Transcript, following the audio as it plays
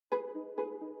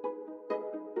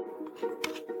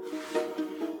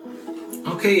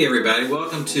Okay, everybody,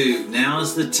 welcome to Now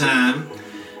is the Time,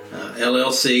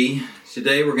 LLC.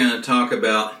 Today we're going to talk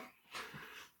about,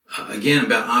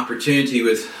 about opportunity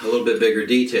with a little bit bigger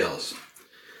details.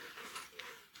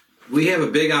 We have a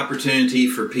big opportunity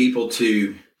for people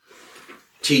to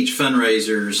teach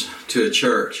fundraisers to a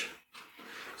church.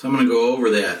 So I'm going to go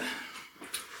over that.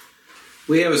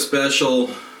 We have a special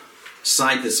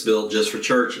site that's built just for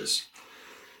churches.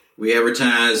 We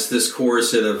advertise this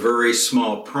course at a very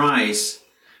small price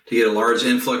to get a large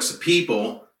influx of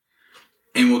people,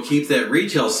 and we'll keep that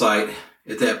retail site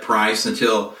at that price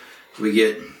until we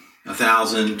get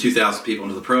 1,000, 2,000 people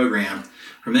into the program.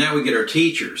 From that, we get our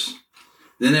teachers.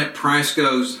 Then that price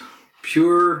goes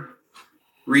pure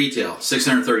retail,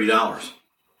 $630.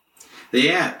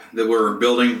 The app that we're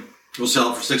building, we'll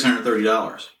sell it for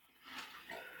 $630.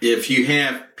 If you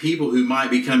have people who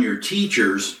might become your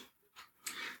teachers,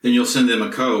 then you'll send them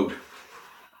a code,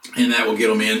 and that will get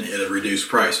them in at a reduced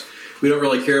price. We don't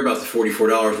really care about the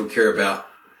 $44. We care about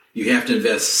you have to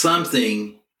invest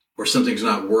something or something's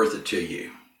not worth it to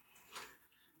you.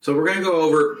 So we're going to go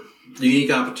over the unique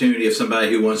opportunity of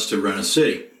somebody who wants to run a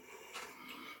city.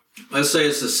 Let's say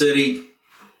it's the city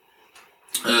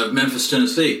of Memphis,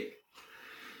 Tennessee.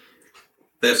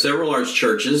 They have several large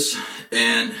churches,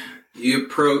 and you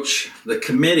approach the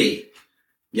committee,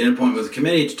 get an appointment with the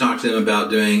committee to talk to them about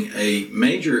doing a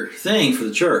major thing for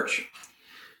the church.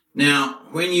 Now,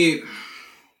 when you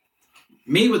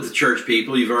meet with the church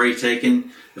people, you've already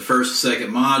taken the first and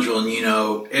second module, and you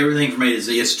know everything from A to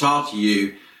Z. It's taught to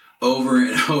you over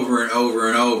and over and over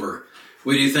and over.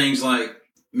 We do things like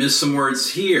miss some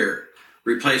words here,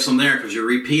 replace them there, because you're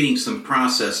repeating some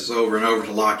processes over and over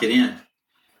to lock it in.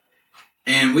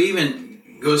 And we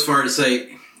even go as far to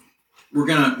say we're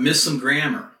going to miss some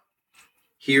grammar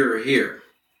here or here.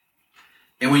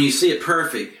 And when you see it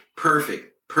perfect,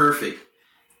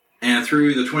 and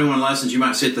through the 21 lessons, you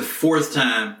might see it the fourth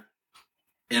time,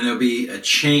 and there'll be a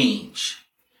change.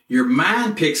 Your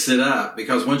mind picks it up,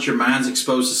 because once your mind's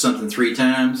exposed to something 3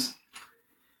 times,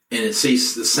 and it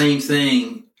sees the same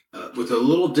thing with a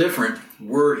little different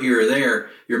word here or there,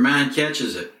 your mind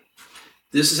catches it.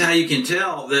 This is how you can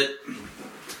tell that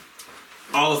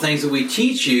all the things that we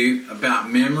teach you about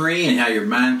memory and how your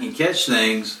mind can catch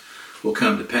things will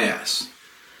come to pass.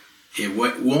 It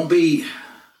won't be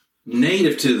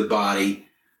native to the body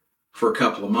for a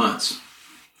couple of months.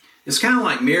 It's kind of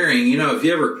like mirroring. You know, have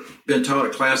you ever been taught a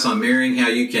class on mirroring, how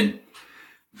you can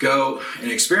go,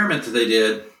 an experiment that they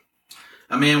did,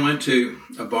 a man went to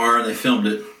a bar and they filmed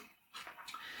it,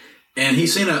 and he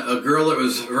seen a girl that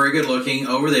was very good looking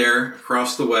over there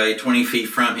across the way, 20 feet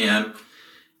from him,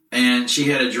 and she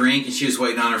had a drink and she was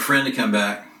waiting on her friend to come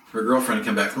back, her girlfriend to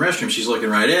come back from the restroom. She's looking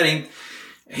right at him.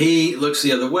 He looks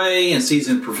the other way and sees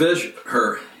in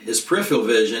his peripheral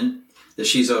vision that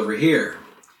she's over here.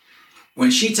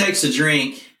 When she takes a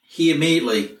drink, he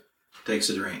immediately takes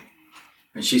a drink.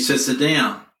 When she sits it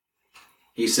down,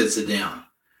 he sits it down.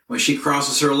 When she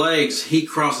crosses her legs, he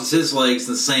crosses his legs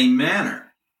in the same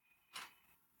manner.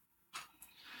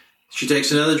 She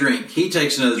takes another drink, he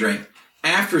takes another drink.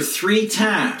 After 3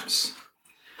 times,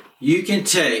 you can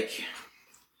take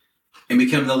and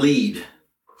become the lead.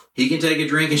 He can take a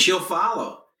drink and she'll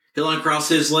follow. He'll uncross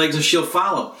his legs and she'll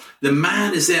follow. The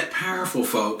mind is that powerful,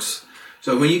 folks.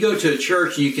 So when you go to a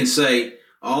church, you can say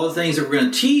all the things that we're going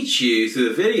to teach you through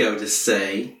the video to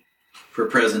say for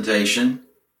a presentation.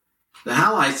 The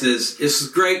highlights is, this is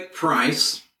a great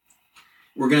price.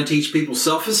 We're going to teach people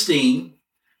self-esteem.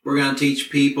 We're going to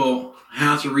teach people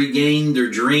how to regain their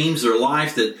dreams, their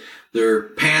life, that their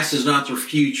past is not their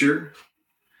future.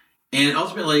 And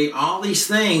ultimately, all these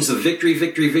things of victory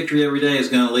every day is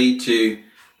going to lead to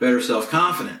better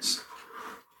self-confidence.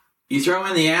 You throw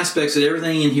in the aspects that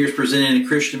everything in here is presented in a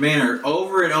Christian manner.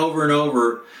 Over and over and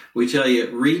over, we tell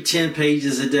you, read 10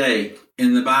 pages a day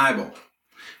in the Bible.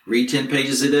 Read 10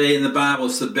 pages a day in the Bible.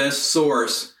 It's the best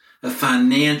source of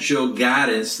financial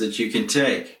guidance that you can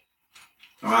take.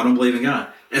 Oh, I don't believe in God.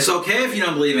 It's okay if you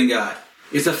don't believe in God.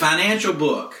 It's a financial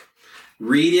book.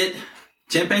 Read it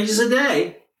 10 pages a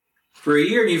day for a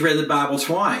year, and you've read the Bible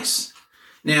twice.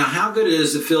 Now, how good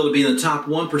does it feel to be in the top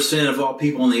 1% of all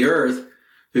people on the earth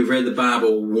who've read the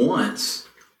Bible once,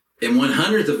 and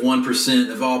 1/100%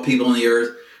 of all people on the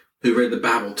earth who read the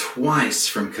Bible twice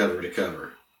from cover to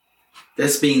cover?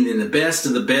 That's being in the best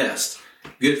of the best.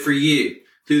 Good for you.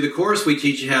 Through the course, we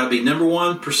teach you how to be number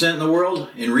 1% in the world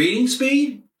in reading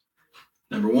speed,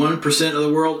 number 1% of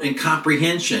the world in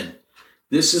comprehension.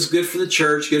 This is good for the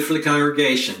church, good for the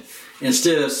congregation.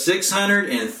 Instead of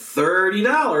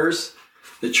 $630,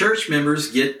 the church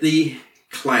members get the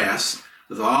class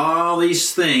with all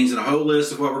these things and a whole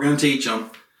list of what we're going to teach them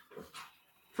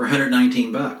for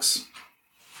 $119.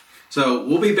 So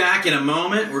we'll be back in a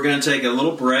moment. We're going to take a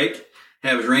little break,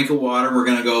 have a drink of water. We're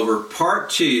going to go over part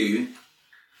 2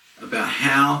 about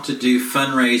how to do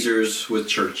fundraisers with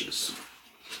churches.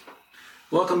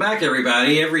 Welcome back,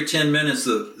 everybody. Every 10 minutes,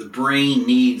 the brain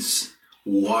needs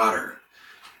water.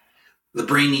 The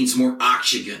brain needs more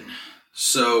oxygen.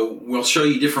 So we'll show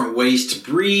you different ways to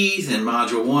breathe in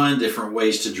Module 1, different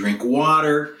ways to drink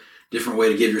water, different way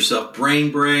to give yourself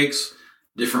brain breaks,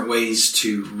 different ways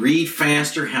to read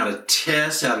faster, how to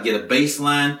test, how to get a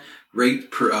baseline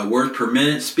rate per word per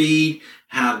minute speed,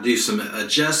 how to do some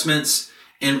adjustments.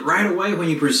 And right away, when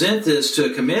you present this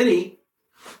to a committee,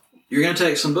 you're going to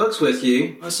take some books with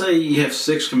you. Let's say you have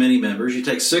 6 committee members. You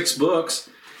take 6 books,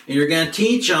 and you're going to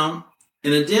teach them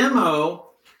in a demo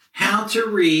how to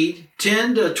read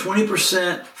 10 to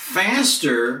 20%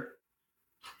 faster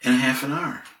in a half an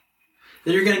hour.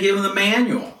 Then you're going to give them the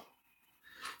manual,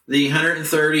 the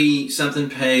 130-something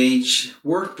page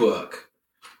workbook.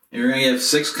 And you're going to give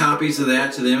 6 copies of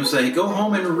that to them and say, hey, go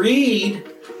home and read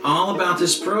all about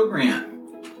this program.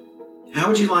 How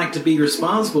would you like to be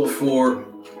responsible for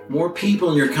more people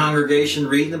in your congregation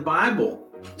reading the Bible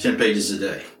 10 pages a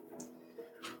day?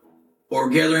 Or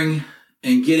gathering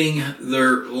and getting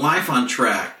their life on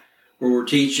track, where we're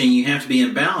teaching you have to be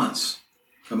in balance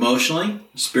emotionally,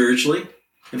 spiritually,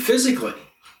 and physically.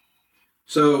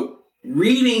 So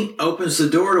reading opens the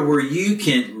door to where you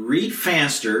can read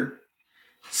faster,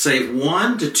 save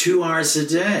 1 to 2 hours a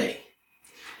day.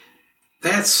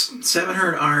 That's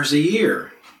 700 hours a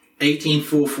year, 18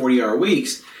 full 40-hour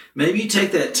weeks. Maybe you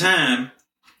take that time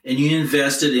and you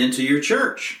invest it into your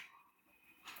church.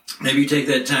 Maybe you take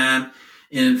that time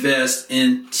and invest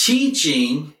in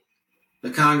teaching the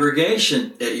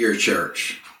congregation at your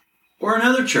church or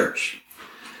another church.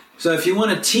 So if you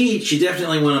want to teach, you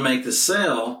definitely want to make the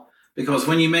sale, because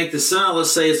when you make the sale,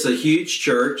 let's say it's a huge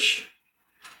church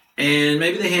and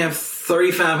maybe they have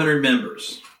 3,500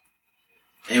 members.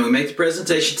 And we make the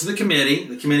presentation to the committee.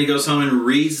 The committee goes home and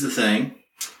reads the thing.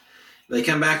 They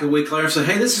come back a week later and say,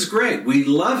 hey, this is great. We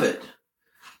love it.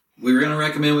 We were going to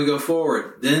recommend we go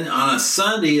forward. Then on a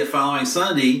Sunday, the following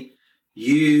Sunday,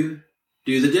 you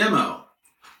do the demo.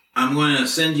 I'm going to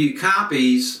send you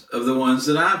copies of the ones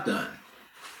that I've done.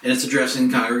 And it's addressing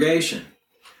the congregation.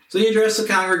 So you address the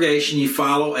congregation, you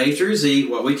follow A through Z,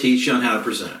 what we teach you on how to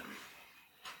present it.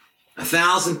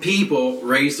 1,000 people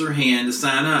raise their hand to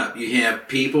sign up. You have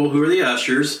people who are the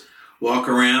ushers walk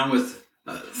around with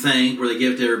a thing where they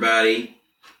give to everybody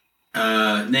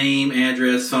name,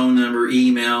 address, phone number,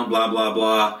 email, blah, blah,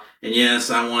 blah. And yes,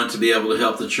 I want to be able to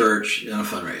help the church in a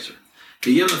fundraiser.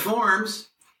 You give them the forms,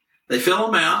 they fill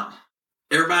them out.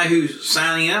 Everybody who's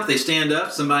signing up, they stand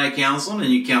up, somebody counts them,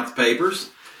 and you count the papers.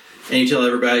 And you tell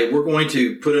everybody, we're going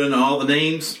to put in all the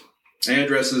names,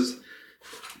 addresses,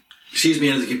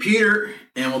 into the computer,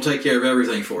 and we'll take care of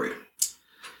everything for you.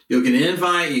 You'll get an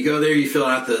invite, you go there, you fill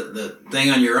out the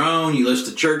thing on your own, you list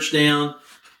the church down.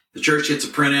 The church gets a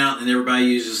printout, and everybody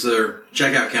uses their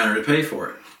checkout counter to pay for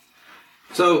it.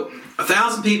 So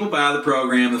 1,000 people buy the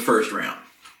program the first round.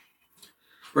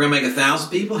 We're going to make 1,000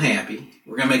 people happy.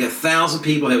 We're going to make 1,000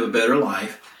 people have a better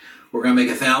life. We're going to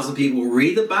make 1,000 people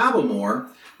read the Bible more.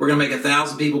 We're going to make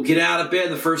 1,000 people get out of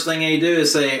bed. The first thing they do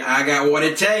is say, I got what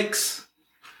it takes.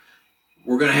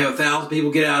 We're going to have 1,000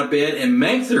 people get out of bed and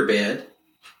make their bed.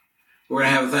 We're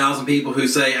going to have 1,000 people who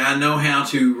say, I know how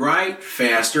to write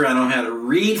faster, I know how to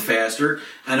read faster,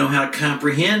 I know how to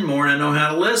comprehend more, and I know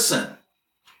how to listen.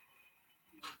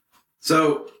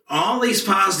 So all these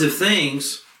positive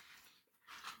things,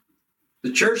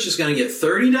 the church is going to get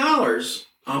 $30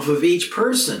 off of each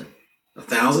person.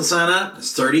 1,000 sign up,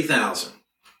 that's $30,000.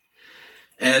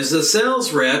 As the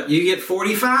sales rep, you get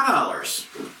 $45.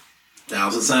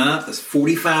 1,000 sign up, that's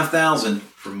 $45,000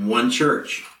 from one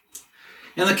church.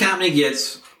 And the company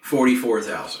gets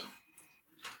 $44,000.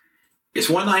 It's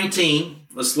 $119.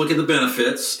 Let's look at the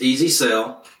benefits. Easy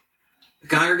sell. The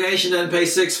congregation doesn't pay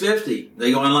 $650.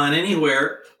 They go online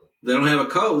anywhere. They don't have a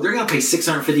code. They're going to pay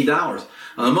 $650.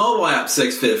 On the mobile app,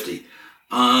 $650.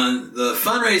 On the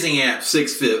fundraising app,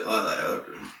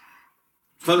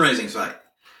 fundraising site,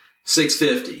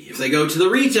 $650. If they go to the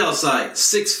retail site,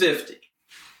 $650. If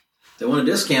they want a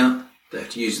discount, they have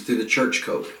to use it through the church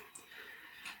code.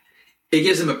 It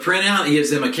gives them a printout. It gives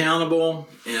them accountable.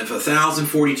 And if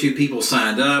 1,042 people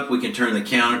signed up, we can turn the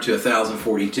counter to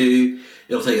 1,042.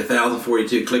 It'll take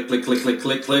 1,042. Click, click, click, click,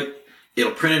 click, click.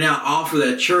 It'll print it out off of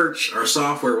that church. Our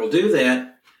software will do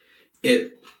that.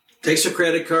 It takes a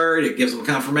credit card. It gives them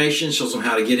confirmation. Shows them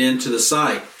how to get into the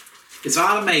site. It's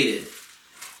automated.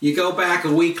 You go back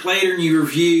a week later and you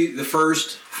review the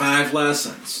first 5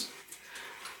 lessons.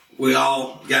 We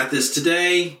all got this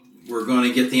today. We're going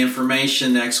to get the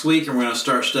information next week, and we're going to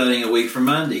start studying a week from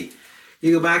Monday.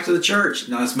 You go back to the church.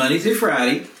 Now, it's Monday through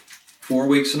Friday, 4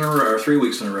 weeks in a row, or 3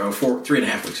 weeks in a row,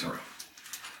 3.5 weeks in a row.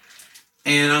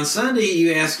 And on Sunday,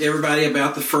 you ask everybody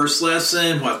about the first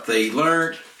lesson, what they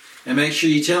learned, and make sure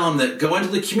you tell them that go into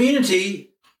the community.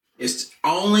 It's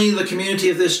only the community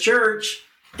of this church,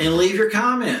 and leave your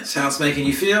comments. How it's making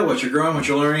you feel, what you're growing, what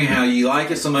you're learning, how you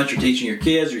like it so much you're teaching your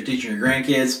kids, or you're teaching your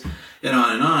grandkids, and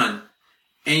on and on.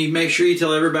 And you make sure you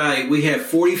tell everybody, we had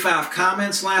 45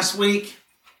 comments last week,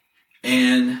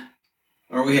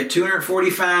 or we had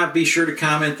 245. Be sure to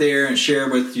comment there and share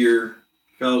with your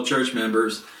fellow church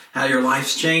members how your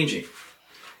life's changing.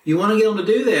 You want to get them to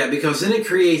do that because then it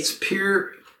creates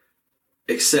peer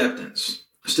acceptance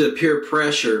instead of peer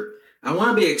pressure. I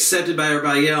want to be accepted by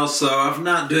everybody else, so I'm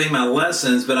not doing my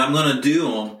lessons, but I'm going to do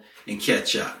them and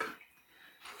catch up.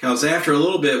 Because after a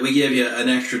little bit, we give you an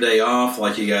extra day off,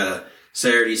 like you got a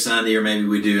Saturday, Sunday, or maybe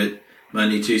we do it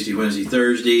Monday, Tuesday, Wednesday,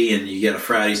 Thursday, and you get a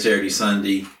Friday, Saturday,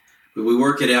 Sunday. But we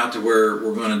work it out to where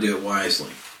we're going to do it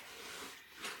wisely.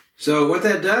 So what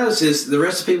that does is the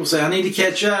rest of the people say, I need to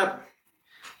catch up.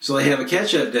 So they have a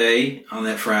catch-up day on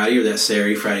that Friday or that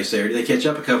Saturday, Friday, Saturday. They catch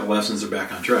up a couple lessons, they're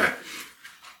back on track.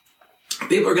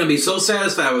 People are going to be so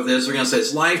satisfied with this, they're going to say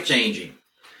it's life-changing.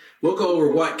 We'll go over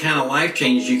what kind of life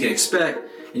changes you can expect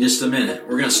in just a minute.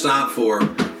 We're going to stop for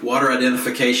water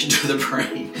identification to the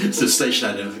brain. So station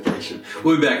identification.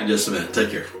 We'll be back in just a minute.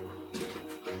 Take care.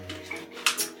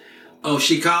 Oh,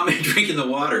 she caught me drinking the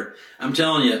water. I'm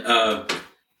telling you,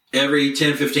 every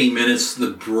 10, 15 minutes,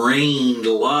 the brain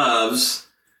loves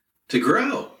to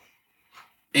grow.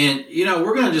 And,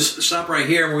 we're going to just stop right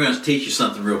here and we're going to teach you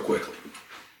something real quickly.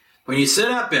 When you sit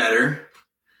up better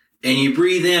and you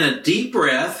breathe in a deep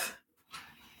breath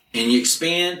and you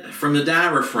expand from the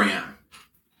diaphragm,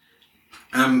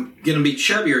 I'm going to be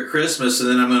chubbier at Christmas, and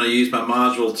then I'm going to use my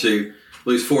module to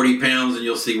lose 40 pounds, and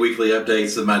you'll see weekly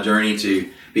updates of my journey to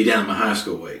be down to my high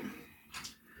school weight.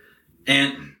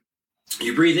 And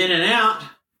you breathe in and out.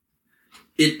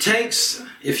 It takes,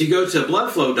 if you go to a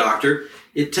blood flow doctor,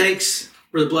 it takes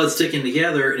where the blood's sticking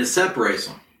together and it separates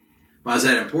them. Why is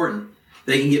that important?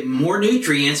 They can get more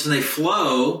nutrients when they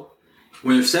flow.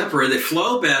 When they're separated, they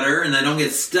flow better and they don't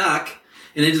get stuck,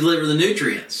 and they deliver the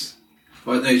nutrients.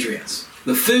 What nutrients?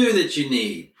 The food that you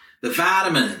need, the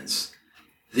vitamins,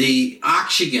 the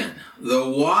oxygen, the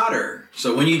water.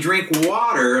 So when you drink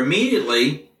water,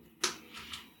 immediately,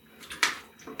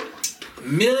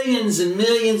 millions and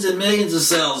millions and millions of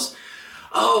cells.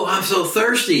 Oh, I'm so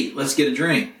thirsty. Let's get a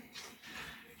drink.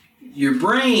 Your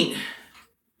brain,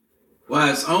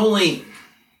 while it's only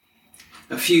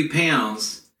a few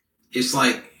pounds, it's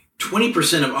like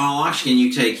 20% of all oxygen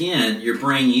you take in, your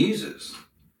brain uses.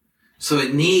 So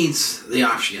it needs the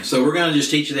oxygen. So we're going to just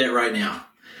teach you that right now.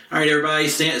 All right, everybody,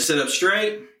 sit up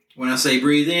straight. When I say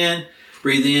breathe in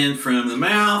from the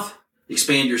mouth,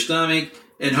 expand your stomach,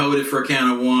 and hold it for a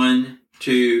count of 1,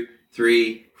 2,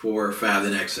 3, 4, 5,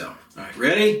 then exhale. All right,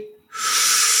 ready?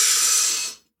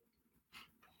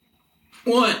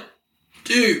 1,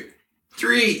 2,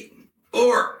 3,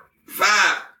 4,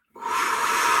 5.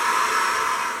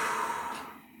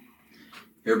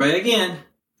 Everybody again.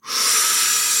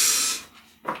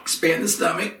 Expand the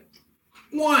stomach.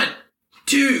 1,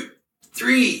 2,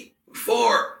 3,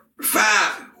 4,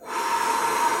 5.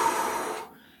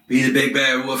 Be the big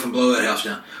bad wolf and blow that house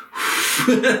down.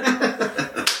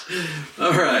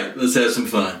 All right, let's have some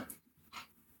fun.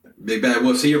 Big bad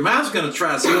wolf. See, your mouth's going to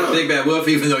try to see the big bad wolf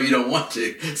even though you don't want to.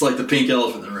 It's like the pink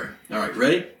elephant in the room. All right,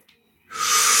 ready?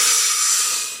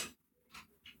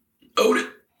 Hold it.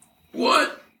 1,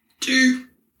 2,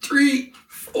 3,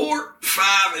 4,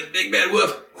 5, and big bad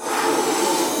wolf.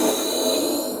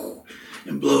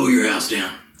 And blow your house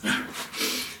down.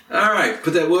 All right,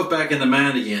 put that wolf back in the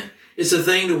mind again. It's a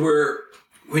thing to where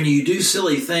when you do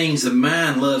silly things, the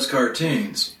mind loves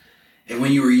cartoons. And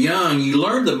when you were young, you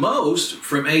learned the most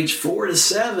from age 4 to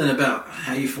 7 about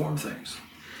how you form things.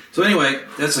 So anyway,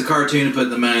 that's a cartoon to put in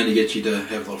the mind to get you to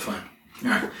have a little fun. All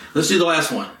right, let's do the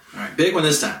last one. All right, big one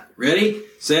this time. Ready,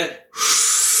 set.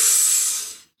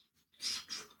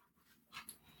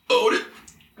 Hold it.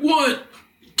 1,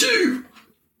 2,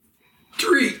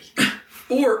 3,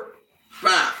 4,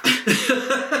 5.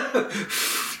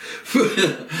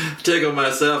 Tickle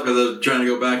myself because I was trying to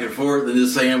go back and forth, and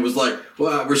this hand was like,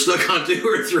 wow, we're stuck on 2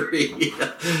 or 3.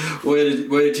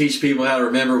 way to teach people how to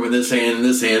remember when this hand and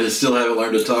this hand and still haven't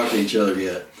learned to talk to each other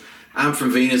yet. I'm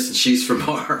from Venus and she's from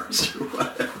Mars or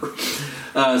whatever.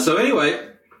 So anyway,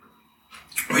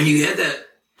 when you had that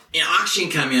and oxygen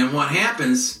come in, what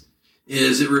happens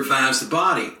is it revives the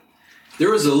body.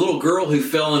 There was a little girl who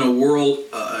fell in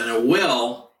a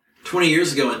well 20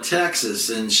 years ago in Texas,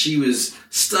 and she was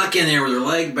stuck in there with her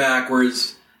leg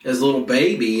backwards as a little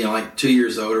baby, like 2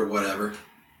 years old or whatever,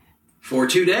 for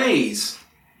 2 days.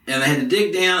 And they had to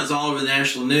dig down. It's all over the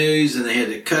national news, and they had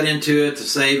to cut into it to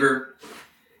save her.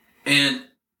 And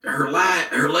her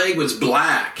leg was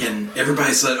black, and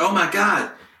everybody said, "Oh my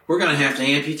God, we're going to have to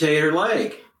amputate her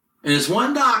leg." And this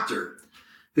one doctor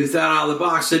who thought out of the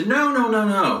box said,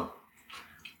 No.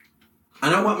 I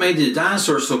know what made the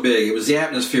dinosaurs so big. It was the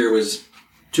atmosphere. It was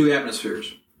 2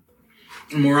 atmospheres.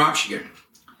 More oxygen.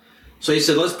 So he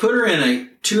said, let's put her in a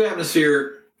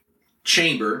 2-atmosphere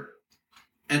chamber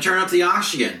and turn up the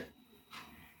oxygen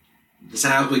as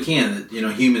high as we can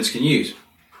that humans can use.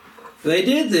 They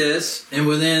did this, and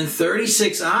within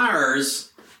 36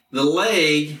 hours, the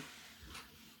leg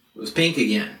was pink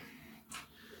again.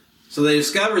 So they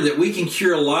discovered that we can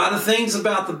cure a lot of things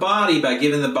about the body by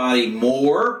giving the body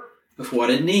more of what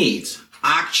it needs.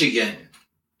 Oxygen.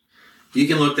 You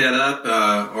can look that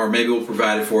up, or maybe we'll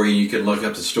provide it for you. You can look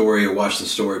up the story or watch the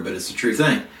story, but it's a true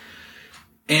thing.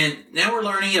 And now we're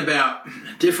learning about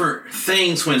different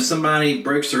things. When somebody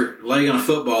breaks their leg on a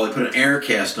football, they put an air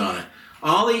cast on it.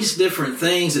 All these different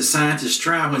things that scientists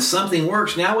try. When something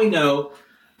works, now we know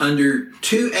under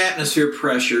 2 atmosphere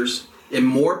pressures and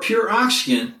more pure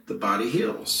oxygen, the body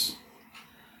heals.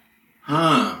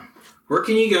 Where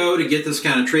can you go to get this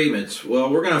kind of treatments?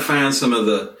 Well, we're going to find some of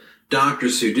the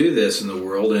doctors who do this in the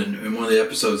world, and in one of the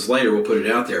episodes later, we'll put it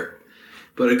out there.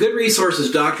 But a good resource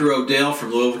is Dr. Odell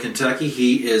from Louisville, Kentucky.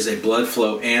 He is a blood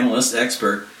flow analyst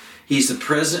expert. He's the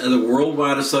president of the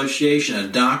Worldwide Association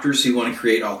of Doctors who want to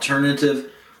create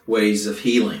alternative ways of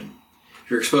healing.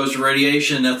 If you're exposed to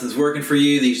radiation and nothing's working for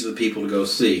you, these are the people to go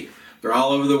see. They're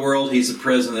all over the world. He's the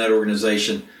president of that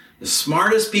organization. The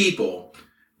smartest people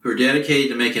who are dedicated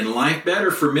to making life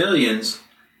better for millions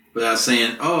without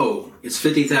saying, oh, it's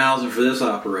 $50,000 for this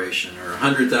operation or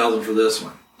 $100,000 for this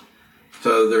one.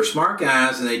 So they're smart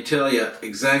guys, and they tell you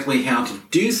exactly how to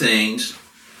do things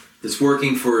that's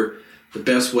working for the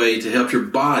best way to help your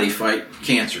body fight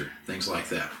cancer, things like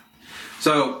that.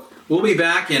 So we'll be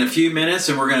back in a few minutes,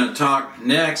 and we're going to talk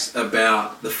next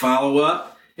about the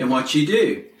follow-up and what you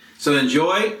do. So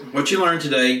enjoy what you learned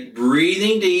today,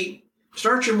 breathing deep.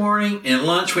 Start your morning and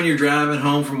lunch when you're driving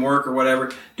home from work or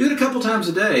whatever. Do it a couple times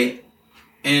a day.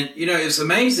 And, it's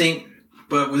amazing,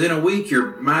 but within a week,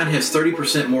 your mind has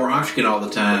 30% more oxygen all the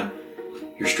time.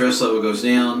 Your stress level goes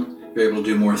down. You're able to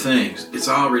do more things. It's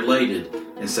all related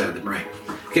inside the brain.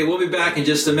 Okay, we'll be back in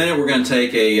just a minute. We're going to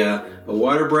take a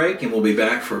water break, and we'll be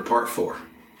back for part 4.